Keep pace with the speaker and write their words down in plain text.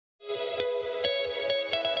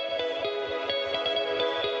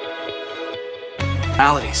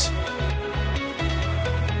abnormalities.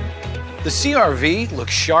 The CRV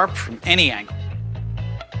looks sharp from any angle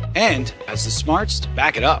and has the smarts to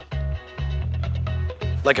back it up.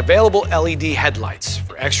 Like available LED headlights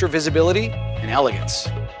for extra visibility and elegance.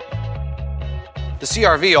 The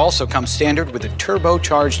CRV also comes standard with a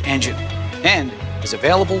turbocharged engine and is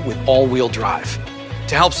available with all-wheel drive.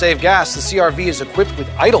 To help save gas, the CRV is equipped with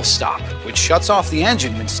idle stop, which shuts off the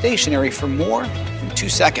engine when stationary for more than 2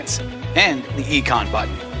 seconds, and the Econ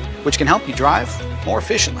button, which can help you drive more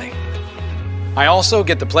efficiently. I also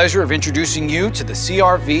get the pleasure of introducing you to the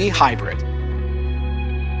CRV Hybrid.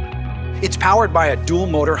 It's powered by a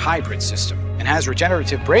dual-motor hybrid system and has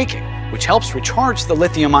regenerative braking, which helps recharge the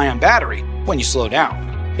lithium-ion battery when you slow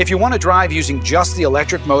down. If you want to drive using just the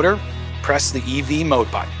electric motor, press the EV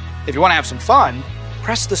mode button. If you want to have some fun,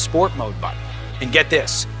 press the Sport mode button. And get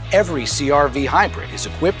this, every CRV Hybrid is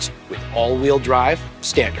equipped with all-wheel drive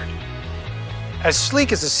standard. As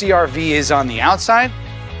sleek as the CRV is on the outside,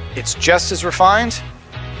 it's just as refined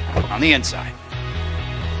on the inside.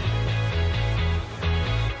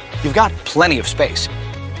 You've got plenty of space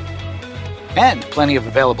and plenty of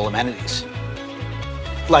available amenities,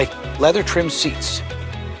 like leather trimmed seats,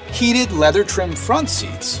 heated leather trimmed front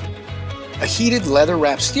seats, a heated leather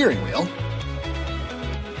wrapped steering wheel,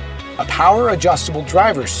 a power adjustable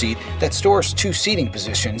driver's seat that stores 2 seating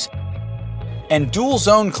positions, and dual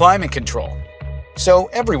zone climate control, so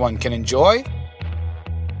everyone can enjoy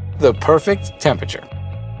the perfect temperature.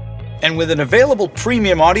 And with an available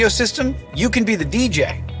premium audio system, you can be the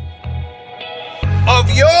DJ of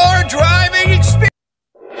your driving experience.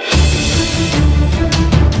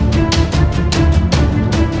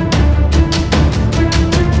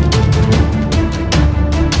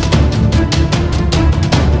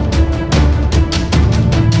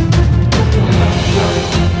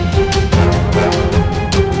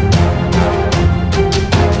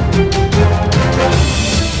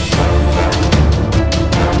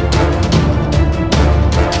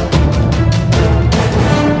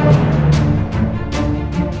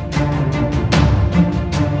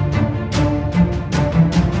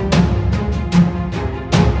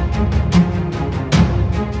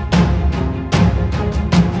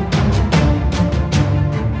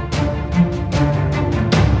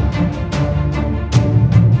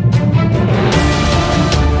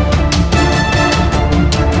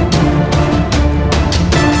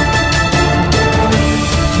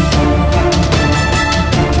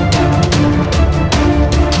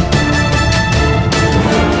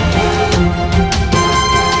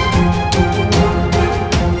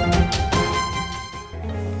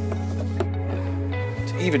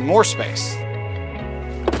 Even more space.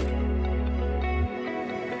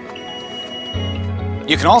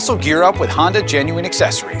 You can also gear up with Honda genuine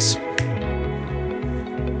accessories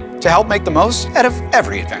to help make the most out of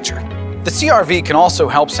every adventure. The CRV can also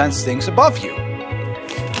help sense things above you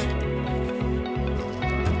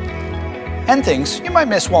and things you might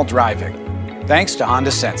miss while driving, thanks to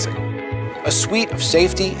Honda Sensing, a suite of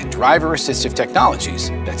safety and driver assistive technologies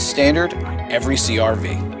that's standard on every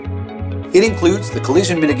CRV. It includes the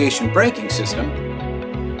collision mitigation braking system,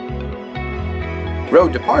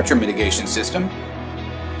 road departure mitigation system,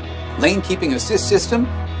 lane keeping assist system,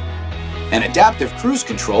 and adaptive cruise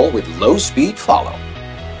control with low speed follow.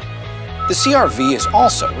 The CRV is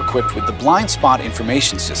also equipped with the blind spot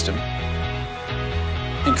information system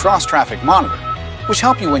and cross traffic monitoring, which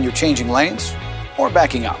help you when you're changing lanes or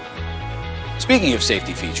backing up. Speaking of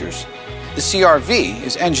safety features, the CRV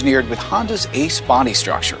is engineered with Honda's ACE body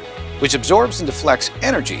structure, which absorbs and deflects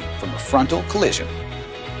energy from a frontal collision.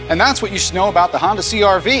 And that's what you should know about the Honda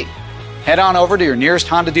CRV. Head on over to your nearest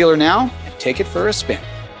Honda dealer now and take it for a spin.